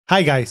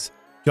Hi guys,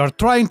 you are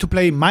trying to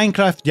play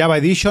Minecraft Java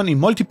Edition in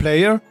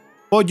multiplayer,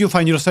 but you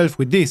find yourself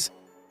with this,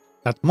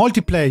 that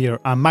multiplayer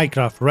and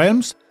Minecraft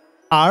realms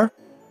are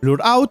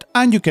blurred out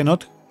and you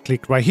cannot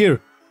click right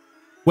here.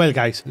 Well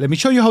guys, let me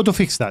show you how to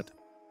fix that.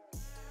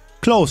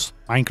 Close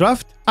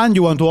Minecraft and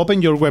you want to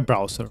open your web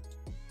browser.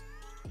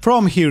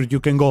 From here you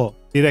can go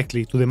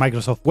directly to the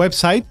Microsoft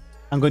website.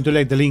 I'm going to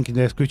leave the link in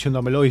the description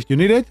down below if you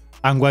need it.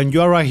 And when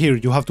you are right here,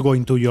 you have to go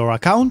into your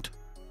account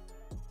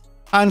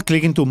and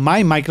click into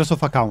My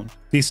Microsoft account.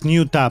 This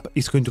new tab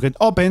is going to get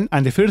open,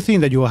 and the first thing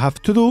that you will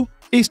have to do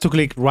is to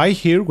click right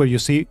here where you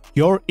see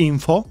your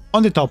info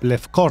on the top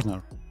left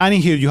corner. And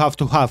in here you have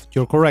to have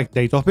your correct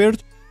date of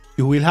birth.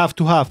 You will have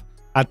to have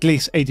at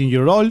least 18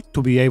 years old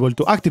to be able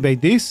to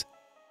activate this.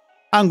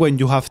 And when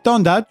you have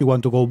done that, you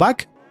want to go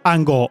back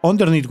and go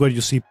underneath where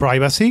you see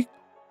privacy,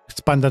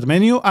 expand that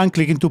menu and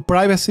click into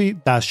privacy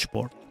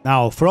dashboard.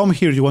 Now from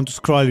here you want to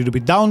scroll a little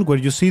bit down where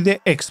you see the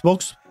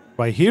Xbox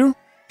right here,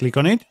 click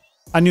on it.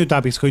 A new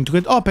tab is going to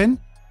get open,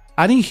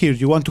 and in here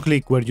you want to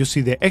click where you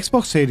see the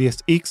Xbox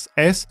Series X,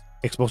 S,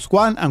 Xbox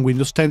One and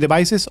Windows 10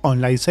 devices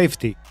online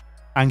safety.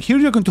 And here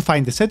you're going to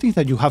find the settings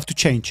that you have to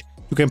change.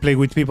 You can play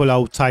with people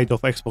outside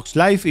of Xbox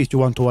Live if you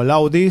want to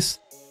allow this.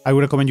 I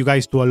would recommend you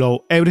guys to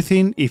allow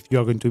everything if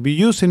you're going to be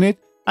using it,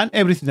 and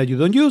everything that you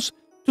don't use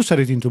to set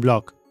it into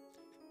block.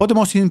 But the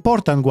most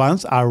important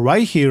ones are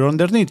right here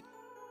underneath.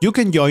 You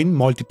can join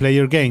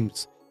multiplayer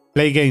games,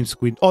 play games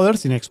with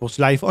others in Xbox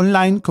Live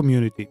Online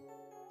community.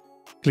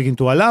 Click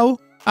into allow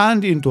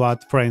and into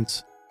add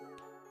friends.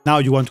 Now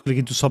you want to click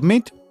into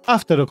submit.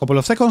 After a couple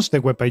of seconds the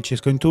web page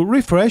is going to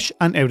refresh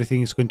and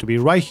everything is going to be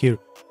right here.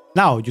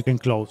 Now you can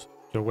close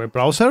your web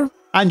browser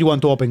and you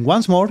want to open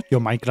once more your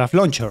Minecraft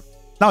launcher.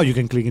 Now you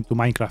can click into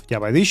Minecraft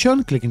Java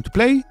Edition, click into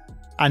play,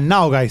 and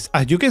now guys,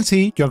 as you can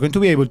see, you're going to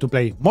be able to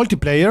play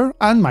multiplayer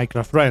and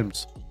Minecraft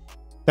realms.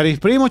 That is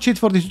pretty much it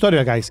for this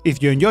tutorial guys.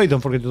 If you enjoyed,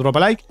 don't forget to drop a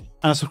like,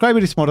 and a subscriber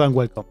is more than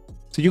welcome.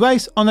 See you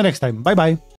guys on the next time, bye bye!